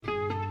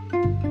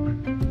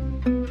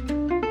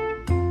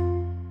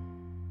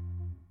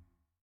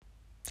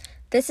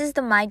This is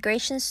the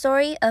migration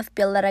story of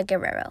Violeta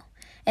Guerrero,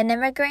 an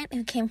immigrant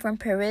who came from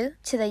Peru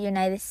to the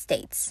United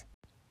States.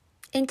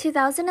 In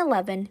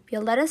 2011,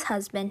 Violeta's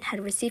husband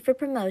had received a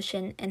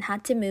promotion and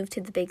had to move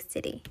to the big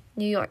city,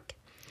 New York.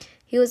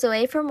 He was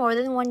away for more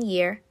than 1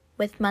 year,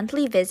 with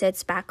monthly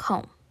visits back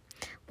home.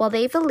 While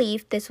they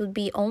believed this would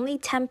be only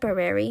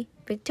temporary,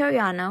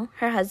 Victoriano,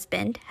 her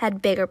husband,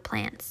 had bigger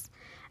plans.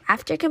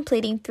 After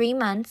completing 3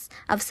 months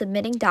of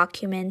submitting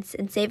documents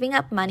and saving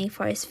up money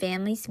for his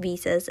family's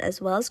visas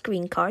as well as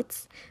green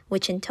cards,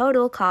 which in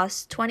total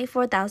cost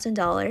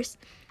 $24,000,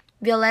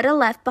 Violeta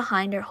left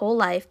behind her whole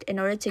life in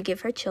order to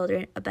give her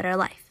children a better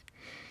life.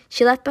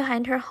 She left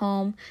behind her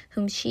home,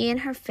 whom she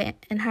and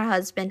her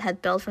husband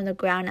had built from the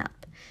ground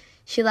up.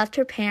 She left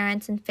her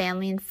parents and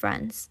family and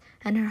friends,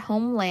 and her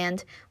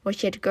homeland where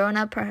she had grown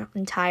up her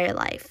entire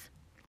life.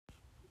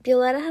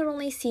 Violeta had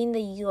only seen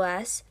the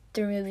U.S.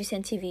 through movies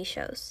and TV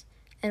shows,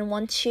 and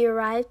once she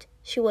arrived,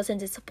 she wasn't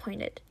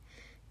disappointed.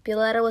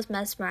 Violeta was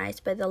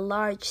mesmerized by the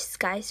large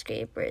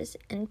skyscrapers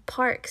and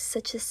parks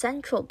such as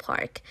Central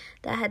Park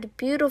that had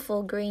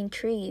beautiful green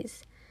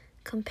trees.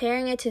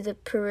 Comparing it to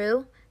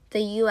Peru,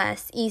 the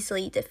U.S.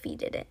 easily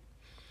defeated it.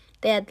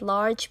 They had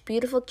large,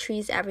 beautiful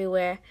trees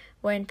everywhere,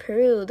 where in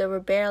Peru there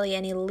were barely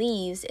any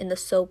leaves in the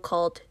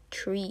so-called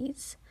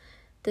trees.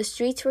 The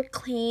streets were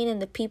clean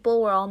and the people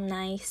were all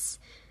nice.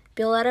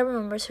 Violeta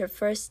remembers her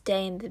first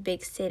day in the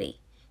big city.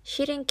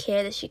 She didn't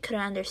care that she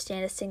couldn't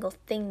understand a single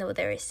thing that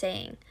they were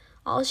saying.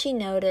 All she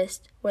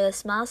noticed were the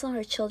smiles on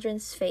her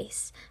children's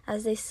face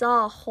as they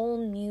saw a whole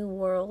new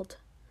world.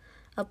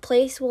 A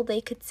place where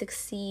they could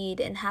succeed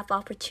and have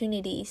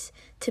opportunities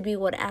to be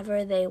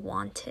whatever they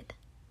wanted.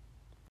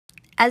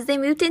 As they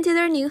moved into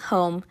their new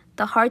home,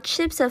 the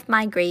hardships of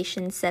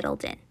migration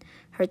settled in.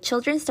 Her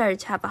children started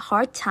to have a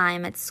hard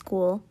time at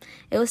school.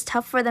 It was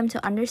tough for them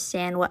to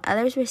understand what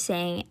others were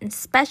saying, and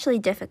especially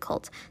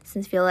difficult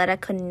since Violeta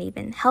couldn't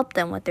even help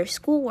them with their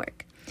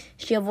schoolwork.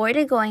 She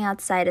avoided going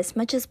outside as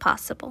much as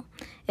possible.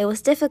 It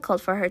was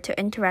difficult for her to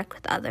interact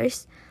with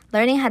others.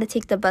 Learning how to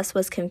take the bus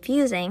was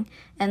confusing,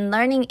 and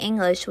learning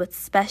English was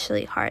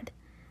especially hard.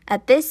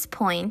 At this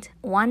point,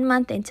 1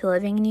 month into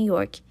living in New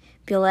York,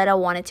 Violeta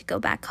wanted to go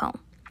back home.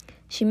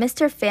 She missed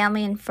her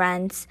family and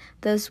friends,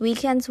 those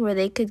weekends where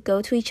they could go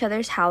to each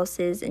other's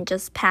houses and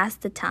just pass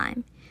the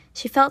time.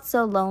 She felt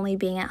so lonely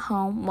being at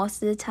home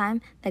most of the time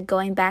that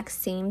going back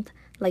seemed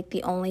like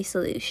the only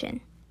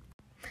solution.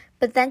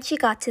 But then she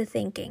got to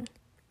thinking.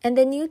 In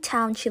the new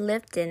town she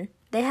lived in,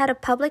 they had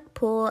a public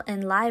pool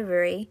and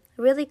library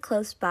really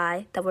close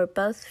by that were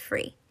both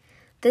free.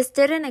 This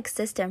didn't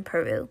exist in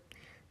Peru.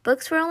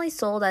 Books were only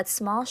sold at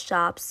small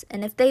shops,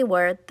 and if they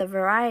were, the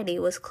variety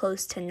was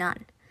close to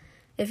none.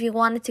 If you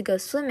wanted to go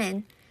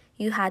swimming,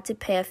 you had to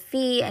pay a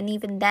fee, and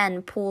even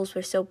then, pools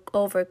were so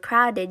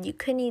overcrowded you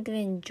couldn't even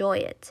enjoy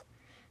it.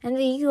 In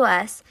the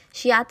U.S.,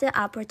 she had the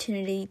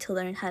opportunity to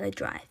learn how to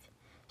drive.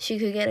 She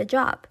could get a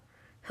job.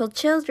 Her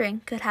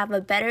children could have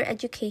a better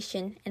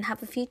education and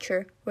have a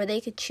future where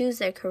they could choose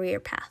their career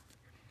path.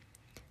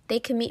 They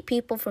could meet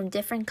people from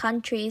different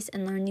countries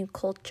and learn new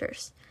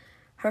cultures.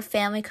 Her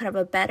family could have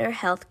a better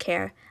health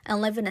care and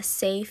live in a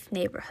safe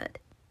neighborhood.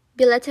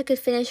 Violeta could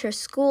finish her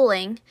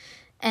schooling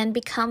and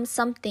become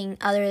something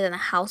other than a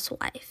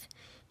housewife.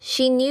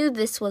 She knew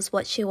this was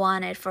what she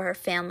wanted for her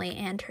family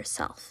and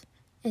herself.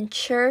 And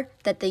sure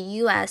that the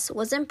U.S.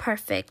 wasn't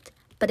perfect,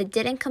 but it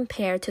didn't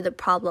compare to the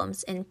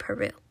problems in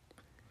Peru.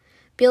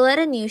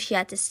 Violeta knew she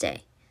had to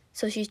stay,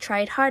 so she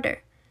tried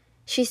harder.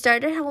 She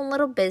started her own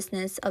little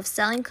business of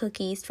selling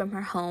cookies from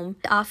her home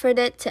and offered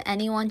it to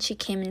anyone she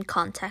came in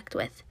contact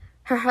with.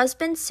 Her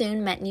husband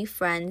soon met new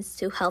friends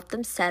who helped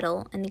them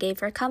settle and gave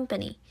her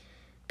company.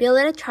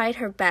 Violeta tried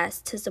her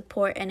best to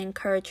support and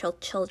encourage her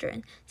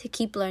children to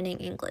keep learning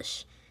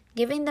English,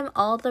 giving them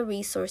all the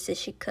resources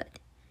she could.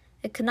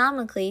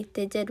 Economically,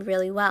 they did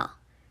really well.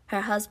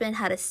 Her husband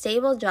had a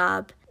stable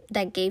job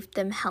that gave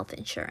them health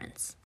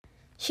insurance.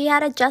 She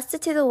had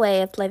adjusted to the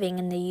way of living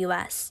in the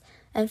U.S.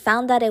 and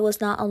found that it was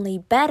not only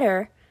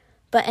better,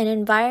 but an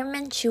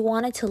environment she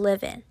wanted to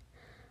live in,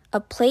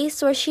 a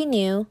place where she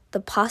knew the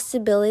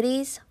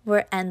possibilities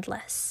were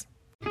endless.